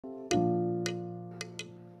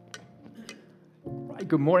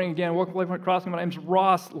Good morning again. Welcome to Life Point Crossing. My name's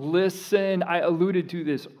Ross. Listen, I alluded to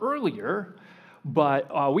this earlier,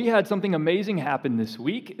 but we had something amazing happen this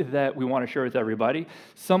week that we want to share with everybody.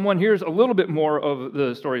 Here's a little bit more of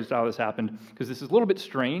the story of how this happened, because this is a little bit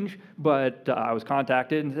strange, but I was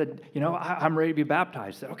contacted and said, I'm ready to be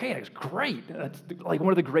baptized. I said, okay, that's great. That's like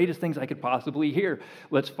one of the greatest things I could possibly hear.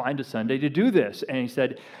 Let's find a Sunday to do this. And he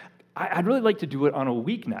said, I'd really like to do it on a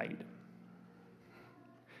weeknight.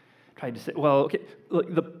 Tried to say, well, okay, look,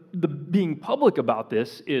 the being public about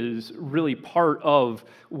this is really part of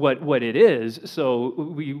what it is, so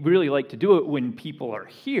we really like to do it when people are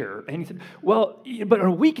here. And he said, well, but on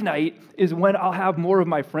a weeknight is when I'll have more of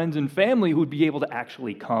my friends and family who would be able to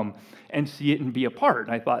actually come and see it and be a part.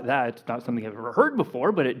 And I thought, that's not something I've ever heard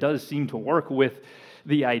before, but it does seem to work with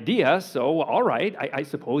the idea, so all right, I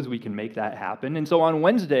suppose we can make that happen. And so on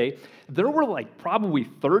Wednesday, there were like probably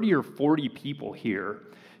 30 or 40 people here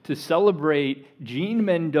to celebrate Gene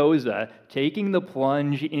Mendoza taking the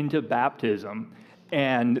plunge into baptism.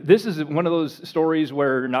 And this is one of those stories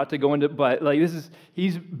where, not to go into, but like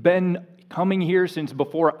he's been coming here since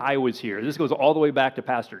before I was here. This goes all the way back to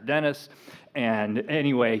Pastor Dennis. And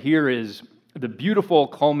anyway, here is the beautiful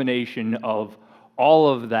culmination of all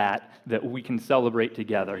of that we can celebrate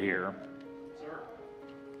together here. Sir,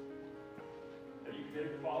 have you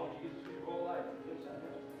committed to follow Jesus for your whole life?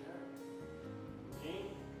 Gene,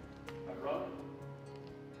 my brother,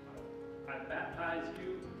 I baptize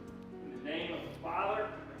you in the name of the Father,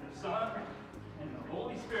 and the Son, and the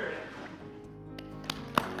Holy Spirit.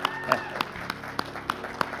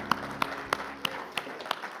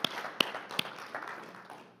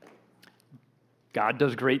 God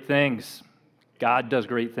does great things. God does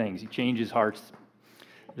great things. He changes hearts.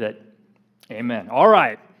 Amen. All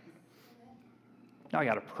right. Now I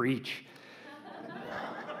got to preach.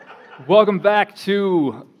 Welcome back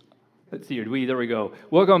to, there we go.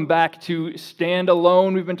 Welcome back to Stand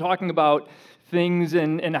Alone. We've been talking about things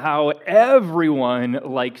and how everyone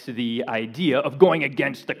likes the idea of going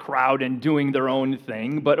against the crowd and doing their own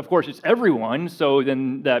thing. But of course, it's everyone, so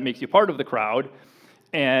then that makes you part of the crowd.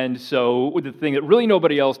 And so the thing that really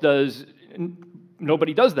nobody else does,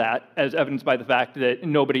 nobody does that, as evidenced by the fact that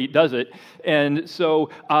nobody does it. And so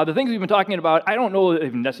the things we've been talking about, I don't know that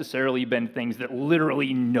they've necessarily been things that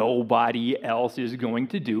literally nobody else is going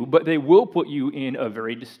to do, but they will put you in a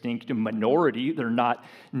very distinct minority. They're not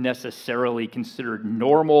necessarily considered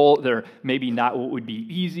normal. They're maybe not what would be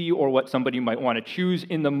easy or what somebody might want to choose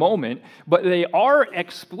in the moment, but they are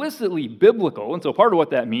explicitly biblical. And so part of what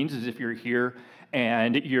that means is if you're here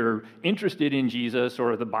and you're interested in Jesus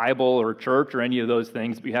or the Bible or church or any of those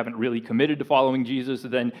things, but you haven't really committed to following Jesus,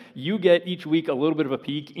 then you get each week a little bit of a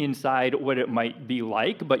peek inside what it might be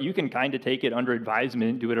like, but you can kind of take it under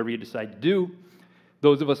advisement, do whatever you decide to do.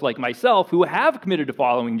 Those of us like myself who have committed to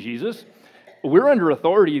following Jesus, we're under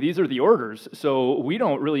authority. These are the orders, so we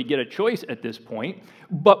don't really get a choice at this point.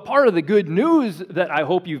 But part of the good news that I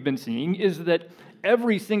hope you've been seeing is that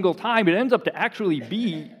every single time it ends up to actually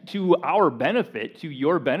be to our benefit, to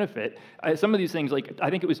your benefit. Some of these things, like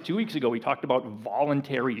I think it was 2 weeks ago, we talked about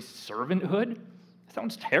voluntary servanthood.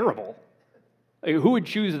 Sounds terrible. Like, who would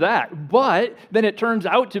choose that? But then it turns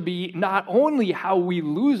out to be not only how we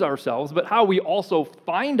lose ourselves, but how we also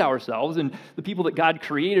find ourselves and the people that God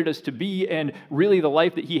created us to be and really the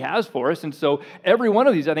life that He has for us. And so every one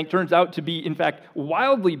of these, I think, turns out to be, in fact,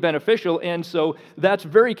 wildly beneficial. And so that's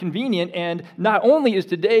very convenient. And not only is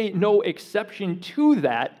today no exception to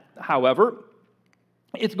that, however,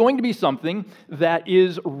 it's going to be something that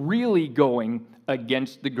is really going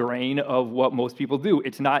against the grain of what most people do.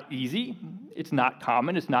 It's not easy. It's not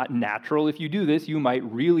common. It's not natural. If you do this, you might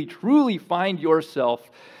really, truly find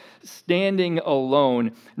yourself standing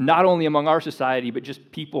alone, not only among our society, but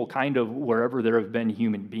just people kind of wherever there have been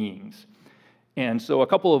human beings. And so a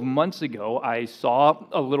couple of months ago, I saw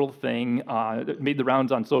a little thing that made the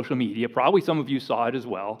rounds on social media. Probably some of you saw it as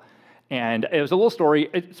well. And it was a little story.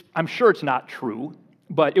 I'm sure it's not true,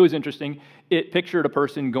 but it was interesting. It pictured a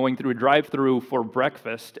person going through a drive-through for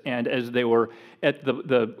breakfast, and as they were at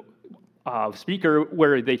the speaker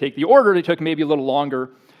where they take the order, they took maybe a little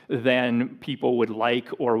longer than people would like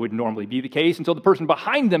or would normally be the case. And so the person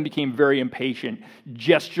behind them became very impatient,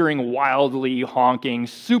 gesturing wildly, honking,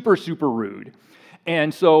 super, super rude.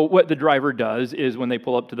 And so what the driver does is when they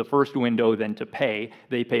pull up to the first window then to pay,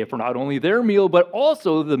 they pay for not only their meal, but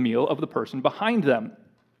also the meal of the person behind them.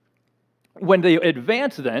 When they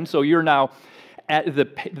advance then, so you're now at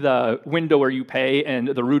the window where you pay, and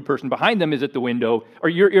the rude person behind them is at the window, or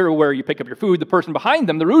you're where you pick up your food. The person behind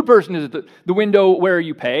them, the rude person, is at the window where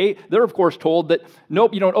you pay. They're, of course, told that,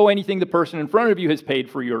 nope, you don't owe anything. The person in front of you has paid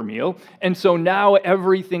for your meal. And so now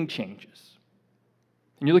everything changes.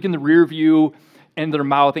 And you look in the rear view, and they're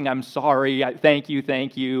mouthing, I'm sorry, thank you,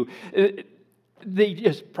 thank you. They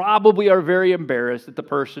just probably are very embarrassed that the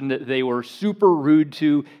person that they were super rude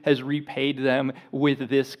to has repaid them with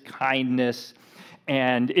this kindness,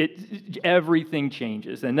 and everything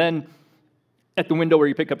changes. And then at the window where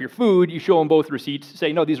you pick up your food, you show them both receipts,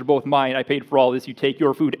 say, no, these are both mine, I paid for all this, you take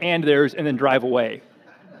your food and theirs, and then drive away.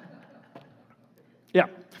 Yeah.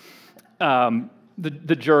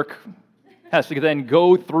 The jerk has to then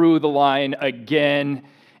go through the line again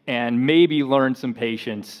and maybe learn some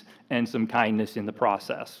patience and some kindness in the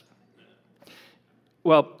process.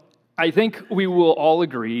 Well, I think we will all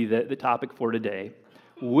agree that the topic for today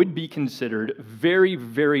would be considered very,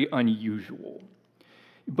 very unusual.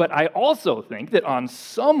 But I also think that on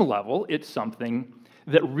some level, it's something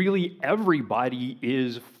that really everybody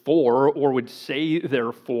is for, or would say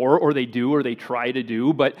they're for, or they do, or they try to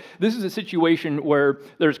do. But this is a situation where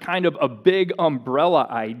there's kind of a big umbrella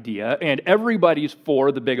idea, and everybody's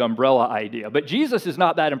for the big umbrella idea. But Jesus is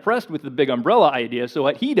not that impressed with the big umbrella idea, so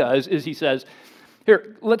what he does is he says,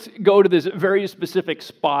 here, let's go to this very specific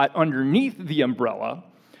spot underneath the umbrella,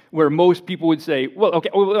 where most people would say, well, okay,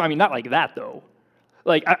 well, I mean, not like that, though.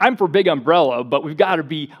 Like, I'm for big umbrella, but we've got to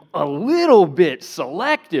be a little bit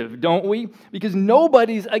selective, don't we? Because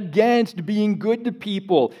nobody's against being good to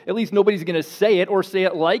people. At least nobody's going to say it or say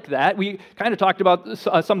it like that. We kind of talked about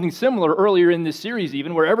something similar earlier in this series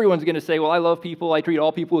even, where everyone's going to say, well, I love people, I treat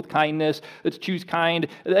all people with kindness, let's choose kind,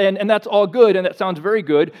 and that's all good, and that sounds very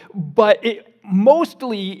good, but it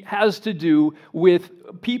mostly has to do with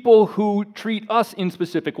people who treat us in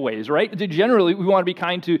specific ways, right? Generally, we want to be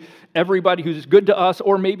kind to everybody who's good to us,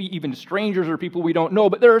 or maybe even strangers or people we don't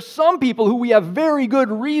know, but there are some people who we have very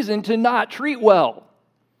good reason to not treat well.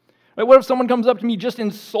 Right? What if someone comes up to me, just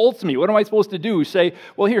insults me? What am I supposed to do? Say,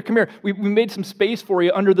 well, here, come here. We made some space for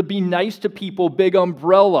you under the be nice to people big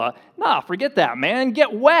umbrella. Nah, forget that, man.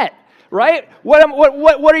 Get wet. Right?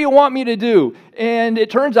 What do you want me to do? And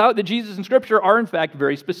it turns out that Jesus and Scripture are, in fact,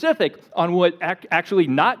 very specific on what actually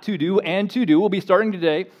not to do and to do. We'll be starting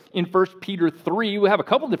today in 1 Peter 3. We have a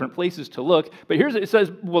couple different places to look, but here's it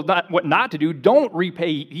says, well, what not to do. Don't repay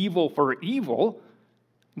evil for evil.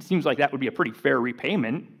 It seems like that would be a pretty fair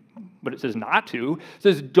repayment, but it says not to. It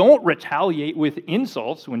says don't retaliate with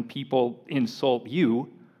insults when people insult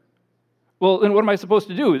you. Well, then what am I supposed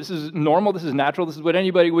to do? This is normal, this is natural, this is what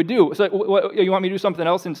anybody would do. So you want me to do something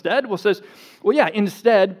else instead? Well, it says, well, yeah,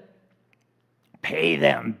 instead, pay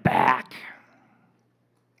them back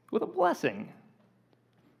with a blessing.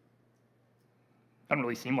 Doesn't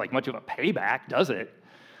really seem like much of a payback, does it?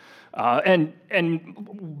 And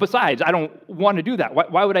besides, I don't want to do that.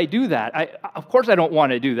 Why would I do that? Of course I don't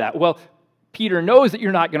want to do that. Well, Peter knows that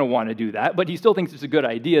you're not going to want to do that, but he still thinks it's a good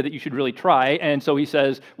idea that you should really try. And so he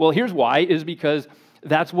says, well, here's why, is because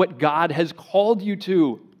that's what God has called you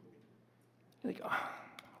to. Like, oh,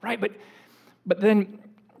 right, but then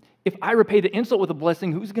if I repay the insult with a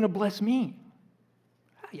blessing, who's going to bless me?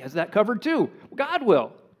 He has that covered too. God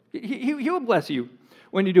will. He will bless you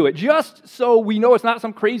when you do it. Just so we know it's not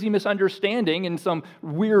some crazy misunderstanding and some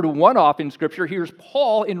weird one-off in Scripture, here's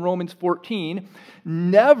Paul in Romans 14,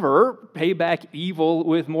 never pay back evil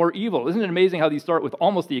with more evil. Isn't it amazing how these start with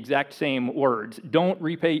almost the exact same words? Don't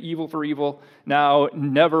repay evil for evil. Now,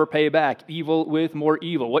 never pay back evil with more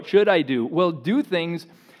evil. What should I do? Well, do things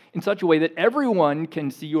in such a way that everyone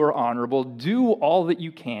can see you are honorable. Do all that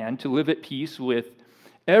you can to live at peace with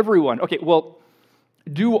everyone. Okay, well,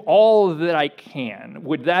 do all that I can.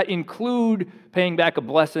 Would that include paying back a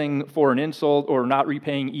blessing for an insult or not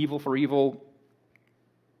repaying evil for evil?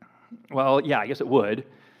 Well, yeah, I guess it would.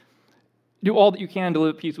 Do all that you can to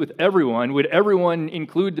live at peace with everyone. Would everyone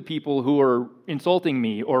include the people who are insulting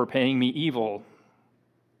me or paying me evil?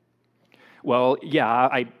 Well,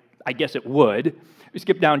 yeah, I guess it would. We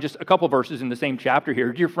skip down just a couple verses in the same chapter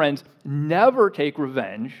here. Dear friends, never take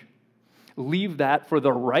revenge. Leave that for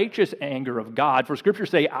the righteous anger of God. For Scripture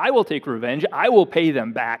say, I will take revenge. I will pay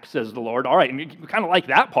them back, says the Lord. All right, and you kind of like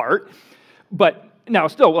that part. But now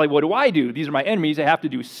still, like, what do? These are my enemies. I have to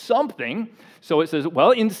do something. So it says,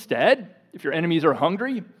 well, instead, if your enemies are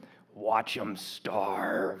hungry, watch them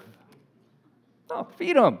starve. Oh,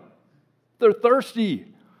 feed them. They're thirsty.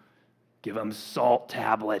 Give them salt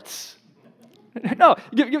tablets. No,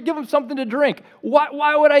 give them something to drink.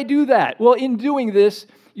 Why would I do that? Well, in doing this,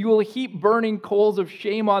 you will heap burning coals of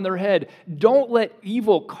shame on their head. Don't let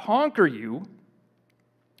evil conquer you,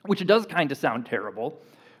 which does kind of sound terrible,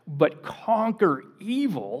 but conquer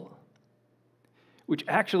evil, which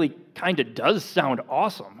actually kind of does sound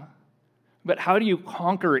awesome. But how do you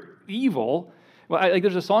conquer evil? Well,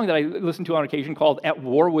 there's a song that I listen to on occasion called At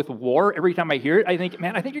War with War. Every time I hear it, I think,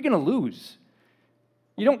 man, I think you're going to lose.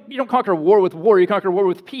 You don't conquer war with war, you conquer war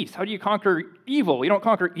with peace. How do you conquer evil? You don't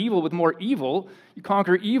conquer evil with more evil. You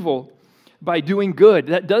conquer evil by doing good.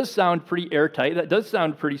 That does sound pretty airtight. That does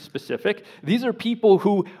sound pretty specific. These are people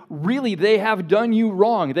who really, they have done you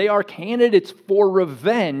wrong. They are candidates for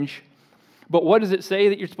revenge. But what does it say?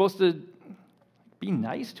 That you're supposed to be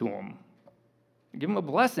nice to them. Give them a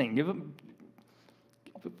blessing. Give them,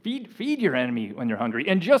 feed your enemy when they're hungry.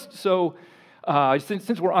 And just so,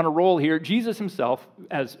 since we're on a roll here, Jesus himself,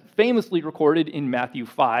 as famously recorded in Matthew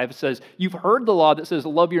 5, says, you've heard the law that says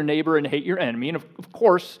love your neighbor and hate your enemy. And of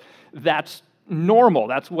course, that's normal.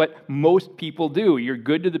 That's what most people do. You're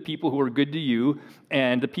good to the people who are good to you,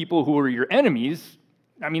 and the people who are your enemies,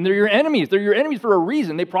 I mean, they're your enemies. They're your enemies for a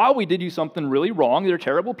reason. They probably did you something really wrong. They're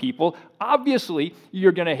terrible people. Obviously,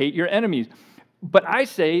 you're going to hate your enemies. But I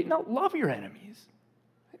say, no, love your enemies.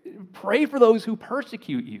 Pray for those who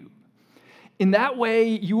persecute you. In that way,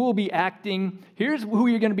 you will be acting, here's who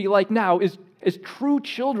you're going to be like now, is true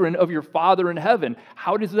children of your Father in heaven.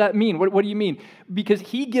 How does that mean? What do you mean? Because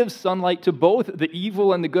he gives sunlight to both the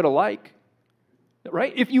evil and the good alike.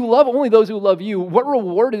 Right? If you love only those who love you, what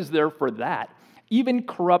reward is there for that? Even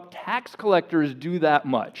corrupt tax collectors do that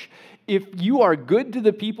much. If you are good to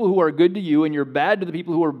the people who are good to you and you're bad to the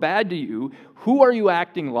people who are bad to you, who are you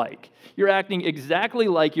acting like? You're acting exactly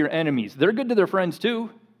like your enemies. They're good to their friends too,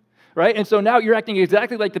 right? And so now you're acting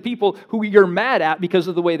exactly like the people who you're mad at because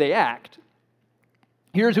of the way they act.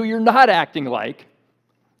 Here's who you're not acting like,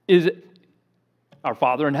 is our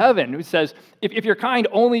Father in heaven, who says, if you're kind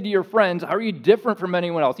only to your friends, how are you different from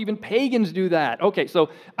anyone else? Even pagans do that. Okay,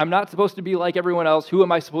 so I'm not supposed to be like everyone else. Who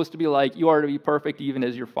am I supposed to be like? You are to be perfect even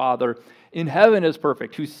as your Father in heaven is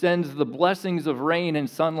perfect, who sends the blessings of rain and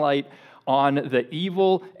sunlight on the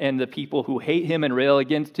evil and the people who hate him and rail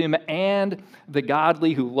against him, and the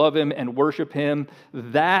godly who love him and worship him.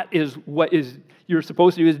 That is what you're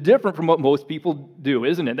supposed to do, is different from what most people do,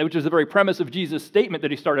 isn't it? Which is the very premise of Jesus' statement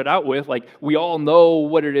that he started out with. Like, we all know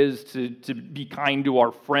what it is to be kind to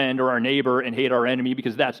our friend or our neighbor and hate our enemy,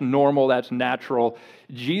 because that's normal, that's natural.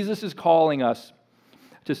 Jesus is calling us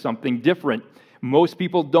to something different. Most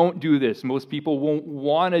people don't do this. Most people won't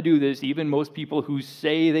want to do this. Even most people who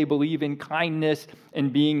say they believe in kindness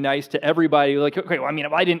and being nice to everybody, like, okay, well, I mean,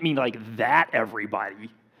 I didn't mean like that everybody,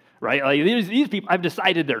 right? Like these people, I've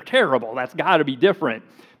decided they're terrible. That's got to be different.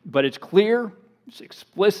 But it's clear, it's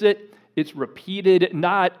explicit, it's repeated,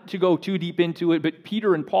 not to go too deep into it, but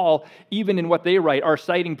Peter and Paul, even in what they write, are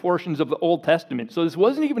citing portions of the Old Testament. So this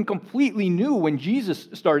wasn't even completely new when Jesus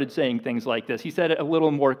started saying things like this. He said it a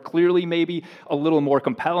little more clearly, maybe a little more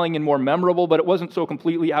compelling and more memorable, but it wasn't so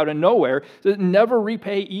completely out of nowhere. So never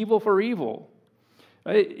repay evil for evil.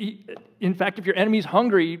 Right? In fact, if your enemy's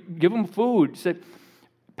hungry, give them food. Say,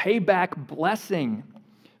 pay back blessing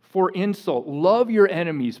for insult. Love your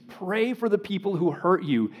enemies. Pray for the people who hurt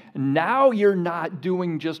you. Now you're not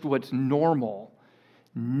doing just what's normal.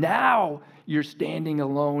 Now you're standing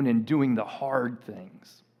alone and doing the hard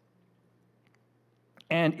things.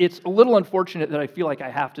 And it's a little unfortunate that I feel like I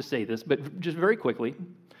have to say this, but just very quickly,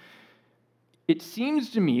 it seems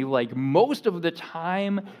to me like most of the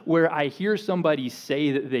time where I hear somebody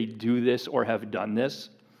say that they do this or have done this,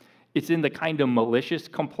 it's in the kind of malicious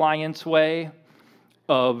compliance way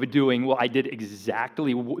of doing, well, I did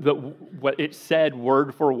exactly what it said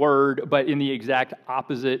word for word, but in the exact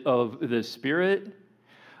opposite of the spirit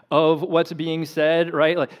of what's being said,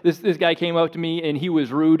 right? Like this guy came up to me and he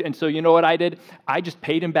was rude, and so you know what I did? I just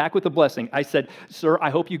paid him back with a blessing. I said, sir, I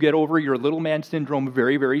hope you get over your little man syndrome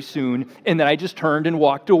very, very soon, and then I just turned and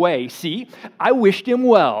walked away. See, I wished him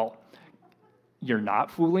well. You're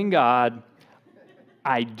not fooling God.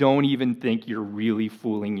 I don't even think you're really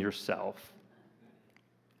fooling yourself.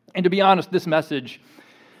 And to be honest, this message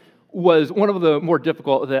was one of the more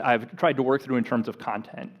difficult that I've tried to work through in terms of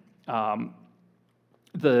content.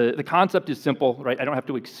 The concept is simple, right? I don't have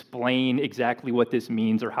to explain exactly what this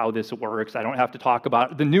means or how this works. I don't have to talk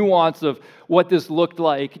about the nuance of what this looked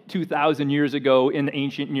like 2,000 years ago in the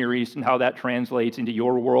ancient Near East and how that translates into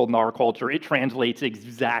your world and our culture. It translates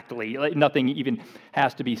exactly. Like nothing even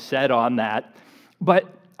has to be said on that.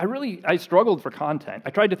 But I struggled for content. I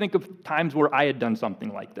tried to think of times where I had done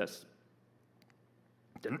something like this.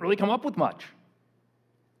 Didn't really come up with much.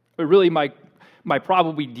 But really, my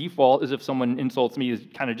probably default is if someone insults me is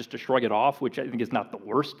kind of just to shrug it off, which I think is not the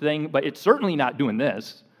worst thing, but it's certainly not doing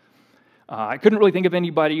this. I couldn't really think of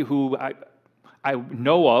anybody who I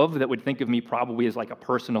know of that would think of me probably as like a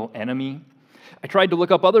personal enemy. I tried to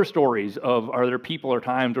look up other stories of are there people or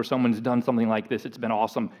times where someone's done something like this, it's been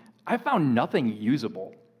awesome. I found nothing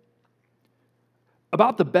usable.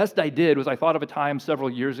 About the best I did was I thought of a time several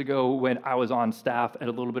years ago when I was on staff at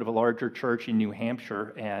a little bit of a larger church in New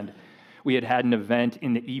Hampshire, and we had an event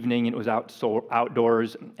in the evening, and it was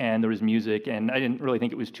outdoors, and there was music, and I didn't really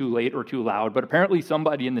think it was too late or too loud, but apparently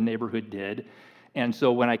somebody in the neighborhood did. And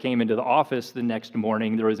so when I came into the office the next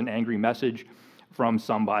morning, there was an angry message from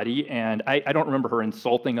somebody, and I don't remember her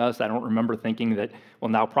insulting us. I don't remember thinking that, well,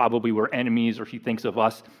 now probably we're enemies, or she thinks of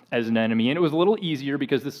us as an enemy. And it was a little easier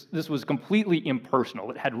because this was completely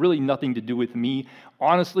impersonal. It had really nothing to do with me.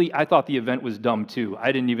 Honestly, I thought the event was dumb too.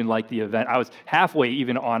 I didn't even like the event. I was halfway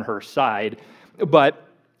even on her side, but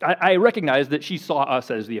I recognized that she saw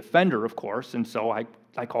us as the offender, of course, and so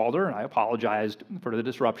I called her and I apologized for the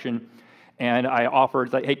disruption, and I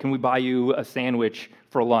offered, like, hey, can we buy you a sandwich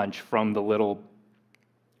for lunch from the little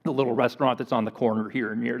restaurant that's on the corner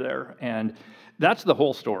here near there. And that's the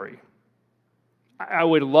whole story. I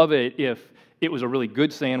would love it if it was a really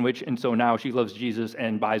good sandwich, and so now she loves Jesus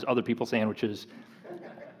and buys other people's sandwiches.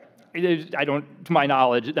 To my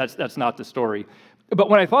knowledge, that's not the story. But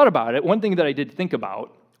when I thought about it, one thing that I did think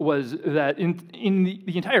about was that in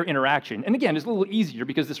the entire interaction, and again, it's a little easier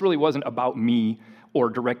because this really wasn't about me or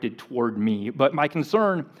directed toward me, but my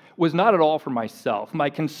concern was not at all for myself. My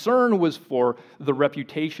concern was for the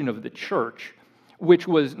reputation of the church, which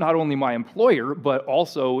was not only my employer, but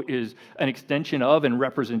also is an extension of and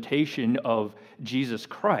representation of Jesus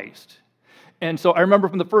Christ. And so I remember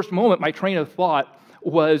from the first moment, my train of thought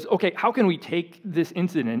was, okay, how can we take this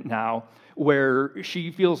incident now where she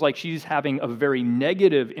feels like she's having a very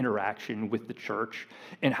negative interaction with the church,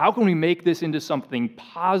 and how can we make this into something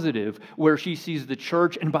positive where she sees the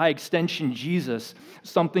church, and by extension Jesus,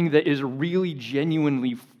 something that is really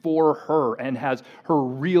genuinely for her and has her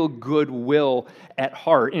real goodwill at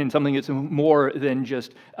heart, in something that's more than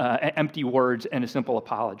just empty words and a simple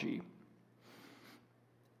apology.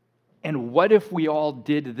 And what if we all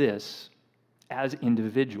did this as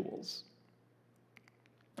individuals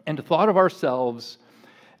and thought of ourselves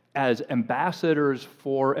as ambassadors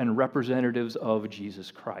for and representatives of Jesus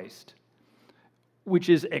Christ, which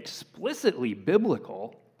is explicitly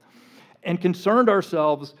biblical, and concerned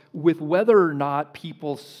ourselves with whether or not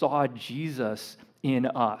people saw Jesus in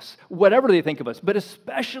us, whatever they think of us, but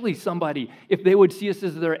especially somebody, if they would see us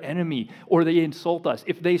as their enemy or they insult us,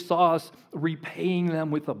 if they saw us repaying them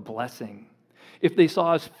with a blessing, if they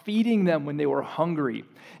saw us feeding them when they were hungry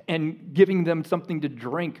and giving them something to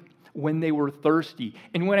drink when they were thirsty.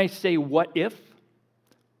 And when I say what if,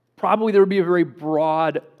 probably there would be a very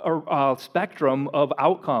broad spectrum of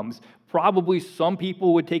outcomes. Probably some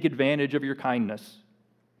people would take advantage of your kindness.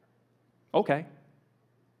 Okay.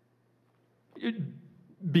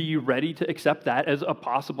 Be ready to accept that as a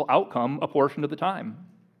possible outcome a portion of the time.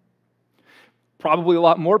 Probably a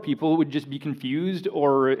lot more people would just be confused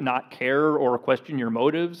or not care or question your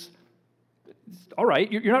motives. All right,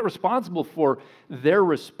 you're not responsible for their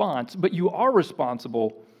response, but you are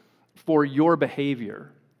responsible for your behavior.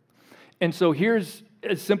 And so here's,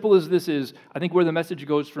 as simple as this is, I think where the message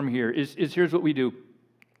goes from here is here's what we do.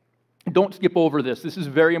 Don't skip over this. This is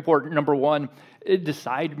very important. Number one,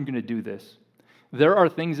 decide I'm going to do this. There are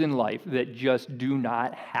things in life that just do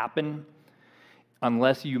not happen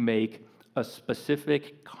unless you make a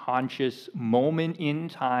specific, conscious,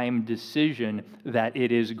 moment-in-time decision that it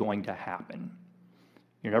is going to happen.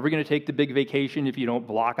 You're never going to take the big vacation if you don't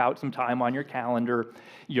block out some time on your calendar.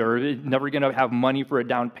 You're never going to have money for a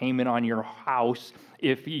down payment on your house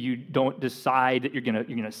if you don't decide that you're going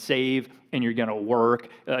to save and you're going to work.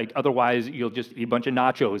 Like, otherwise, you'll just eat a bunch of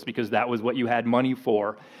nachos because that was what you had money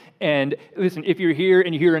for. And listen, if you're here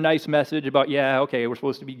and you hear a nice message about, yeah, okay, we're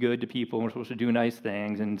supposed to be good to people, and we're supposed to do nice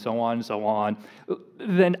things, and so on,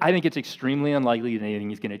 then I think it's extremely unlikely that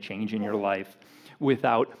anything is going to change in your life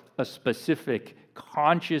without a specific,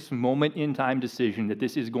 conscious, moment-in-time decision that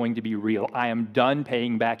this is going to be real. I am done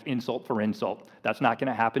paying back insult for insult. That's not going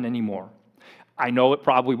to happen anymore. I know it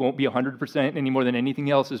probably won't be 100% any more than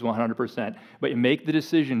anything else is 100%, but you make the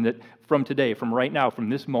decision that from today, from right now, from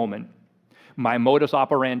this moment, my modus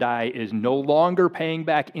operandi is no longer paying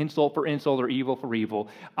back insult for insult or evil for evil.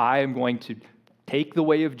 I am going to take the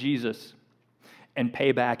way of Jesus and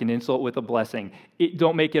pay back an insult with a blessing.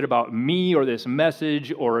 Don't make it about me or this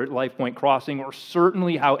message or Life Point Crossing or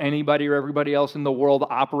certainly how anybody or everybody else in the world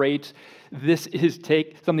operates. This is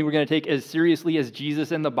something we're going to take as seriously as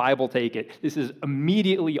Jesus and the Bible take it. This is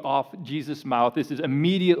immediately off Jesus' mouth. This is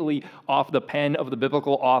immediately off the pen of the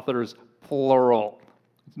biblical authors, plural.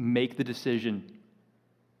 Make the decision.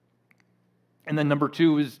 And then number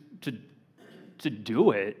 2 is to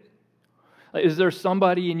do it. Is there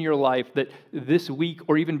somebody in your life that this week,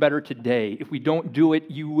 or even better today, if we don't do it,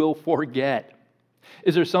 you will forget?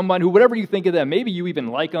 Is there someone who, whatever you think of them, maybe you even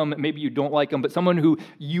like them, maybe you don't like them, but someone who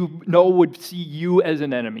you know would see you as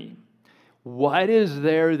an enemy? What is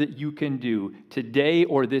there that you can do today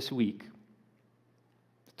or this week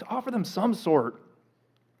to offer them some sort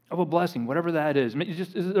of a blessing, whatever that is?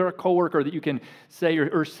 Is there a coworker that you can say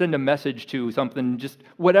or send a message to, something, just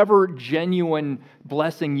whatever genuine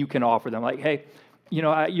blessing you can offer them? Like, hey,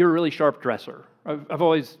 you're a really sharp dresser. I've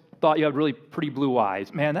always thought you had really pretty blue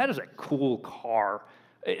eyes. Man, that is a cool car.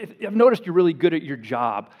 I've noticed you're really good at your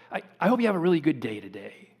job. I hope you have a really good day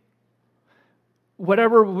today.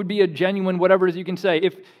 Whatever would be a genuine, whatever it is you can say.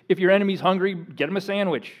 If your enemy's hungry, get him a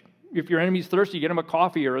sandwich. If your enemy's thirsty, get him a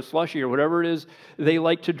coffee or a slushie or whatever it is they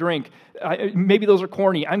like to drink. Maybe those are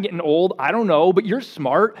corny. I'm getting old. I don't know, but you're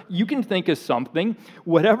smart. You can think of something.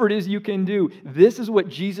 Whatever it is you can do. This is what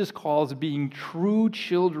Jesus calls being true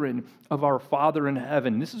children of our Father in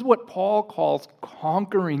heaven. This is what Paul calls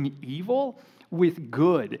conquering evil with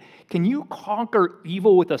good. Can you conquer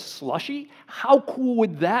evil with a slushie? How cool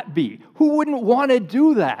would that be? Who wouldn't want to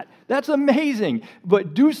do that? That's amazing.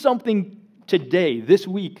 But do something today, this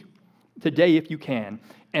week, today if you can.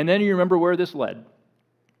 And then you remember where this led.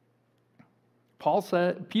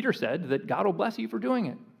 Peter said that God will bless you for doing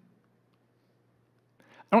it.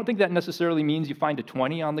 I don't think that necessarily means you find a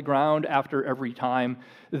 20 on the ground after every time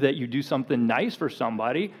that you do something nice for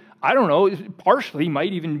somebody. I don't know, partially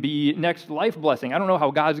might even be next life blessing. I don't know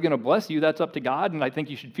how God's going to bless you. That's up to God, and I think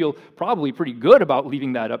you should feel probably pretty good about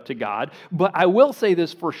leaving that up to God. But I will say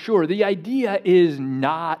this for sure. The idea is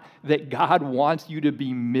not that God wants you to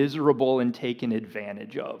be miserable and taken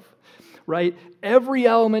advantage of, right? Every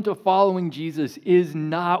element of following Jesus is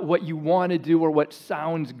not what you want to do or what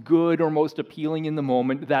sounds good or most appealing in the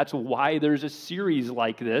moment. That's why there's a series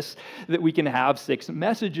like this that we can have 6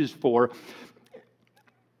 messages for.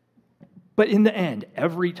 But in the end,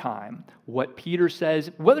 every time what Peter says,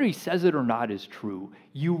 whether he says it or not, is true,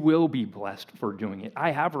 you will be blessed for doing it.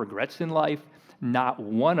 I have regrets in life. Not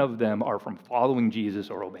one of them are from following Jesus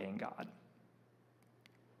or obeying God.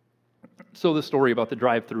 So the story about the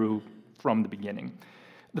drive-through from the beginning.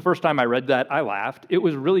 The first time I read that, I laughed. It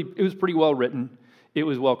was pretty well written. It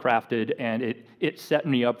was well crafted, and it set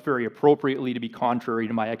me up very appropriately to be contrary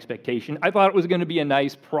to my expectation. I thought it was going to be a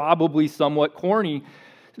nice, probably somewhat corny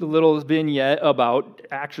little vignette about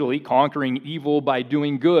actually conquering evil by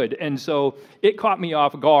doing good. And so it caught me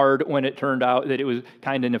off guard when it turned out that it was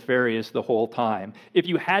kind of nefarious the whole time. If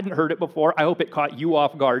you hadn't heard it before, I hope it caught you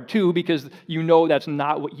off guard too, because you know that's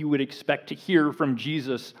not what you would expect to hear from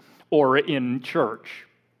Jesus or in church.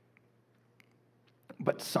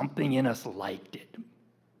 But something in us liked it.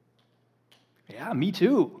 Yeah, me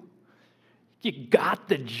too. You got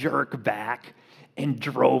the jerk back and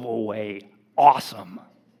drove away. Awesome.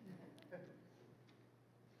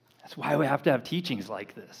 That's why we have to have teachings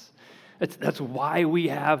like this. That's why we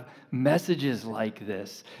have messages like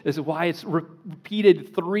this. This is why it's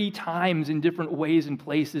repeated 3 times in different ways and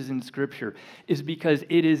places in Scripture, is because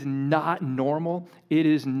it is not normal, it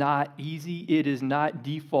is not easy, it is not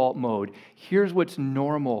default mode. Here's what's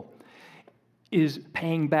normal, is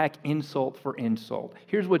paying back insult for insult.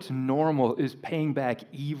 Here's what's normal, is paying back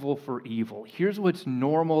evil for evil. Here's what's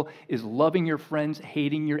normal, is loving your friends,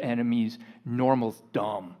 hating your enemies. Normal's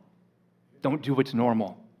dumb. Don't do what's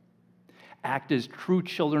normal. Act as true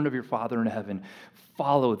children of your Father in heaven.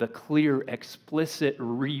 Follow the clear, explicit,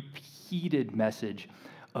 repeated message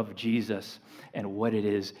of Jesus and what it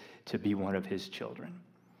is to be one of his children.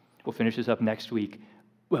 We'll finish this up next week.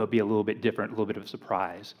 Well, it'll be a little bit different, a little bit of a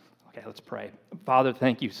surprise. Okay, let's pray. Father,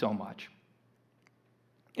 thank you so much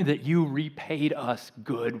that you repaid us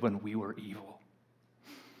good when we were evil.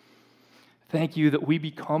 Thank you that we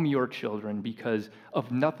become your children because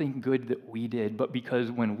of nothing good that we did, but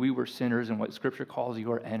because when we were sinners and what Scripture calls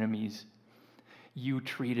your enemies, you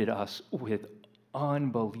treated us with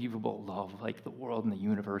unbelievable love like the world and the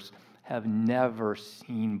universe have never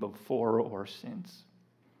seen before or since.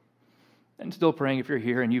 And still praying, if you're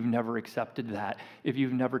here and you've never accepted that, if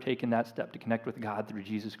you've never taken that step to connect with God through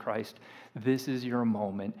Jesus Christ, this is your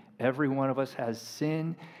moment. Every one of us has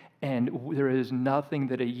sin, and there is nothing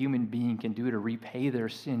that a human being can do to repay their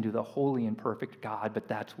sin to the holy and perfect God, but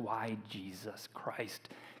that's why Jesus Christ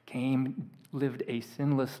came, lived a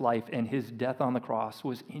sinless life, and his death on the cross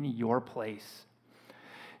was in your place.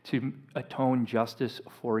 to atone justice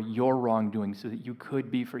for your wrongdoing so that you could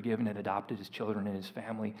be forgiven and adopted as children in his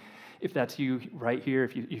family. If that's you right here,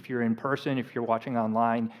 if you're in person, if you're watching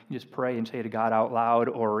online, you just pray and say to God out loud,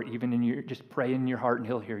 or even just pray in your heart and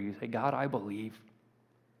he'll hear you. Say, God, I believe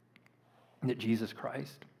that Jesus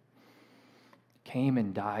Christ came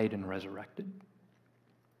and died and resurrected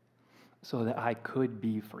so that I could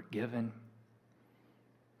be forgiven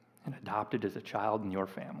and adopted as a child in your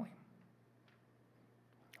family.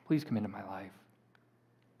 Please come into my life.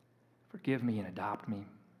 Forgive me and adopt me.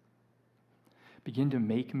 Begin to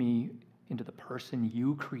make me into the person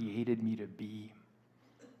you created me to be,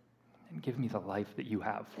 and give me the life that you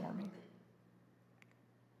have for me.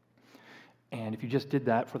 And if you just did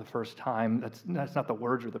that for the first time, that's not the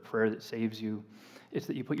words or the prayer that saves you. It's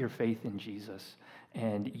that you put your faith in Jesus.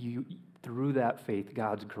 And through that faith,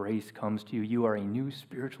 God's grace comes to you. You are a new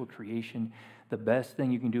spiritual creation. The best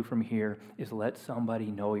thing you can do from here is let somebody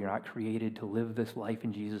know you're not created to live this life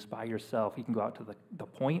in Jesus by yourself. You can go out to the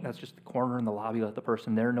point, that's just the corner in the lobby, let the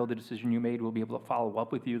person there know the decision you made. We'll be able to follow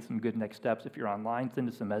up with you with some good next steps. If you're online, send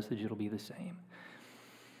us a message. It'll be the same.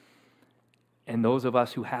 And those of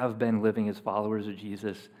us who have been living as followers of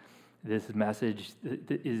Jesus, this message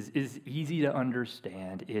is easy to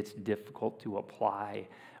understand. It's difficult to apply.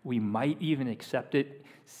 We might even accept it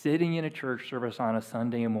sitting in a church service on a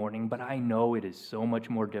Sunday morning, but I know it is so much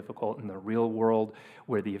more difficult in the real world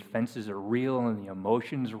where the offenses are real and the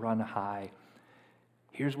emotions run high.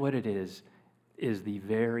 Here's what it is the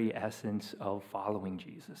very essence of following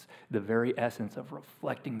Jesus, the very essence of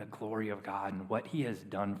reflecting the glory of God and what he has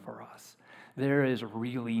done for us. There is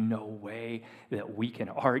really no way that we can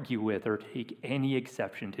argue with or take any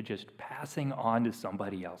exception to just passing on to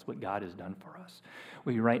somebody else what God has done for us.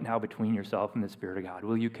 Will you right now, between yourself and the Spirit of God,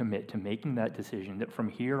 will you commit to making that decision that from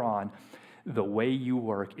here on, the way you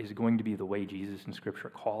work is going to be the way Jesus in Scripture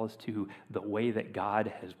calls us to, the way that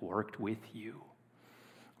God has worked with you?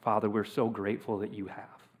 Father, we're so grateful that you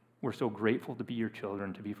have. We're so grateful to be your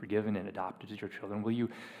children, to be forgiven and adopted as your children. Will you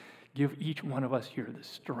give each one of us here the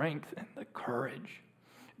strength and the courage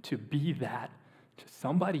to be that to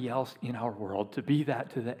somebody else in our world, to be that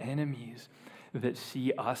to the enemies that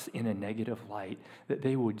see us in a negative light, that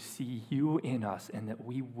they would see you in us and that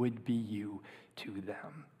we would be you to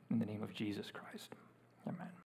them. In the name of Jesus Christ, amen.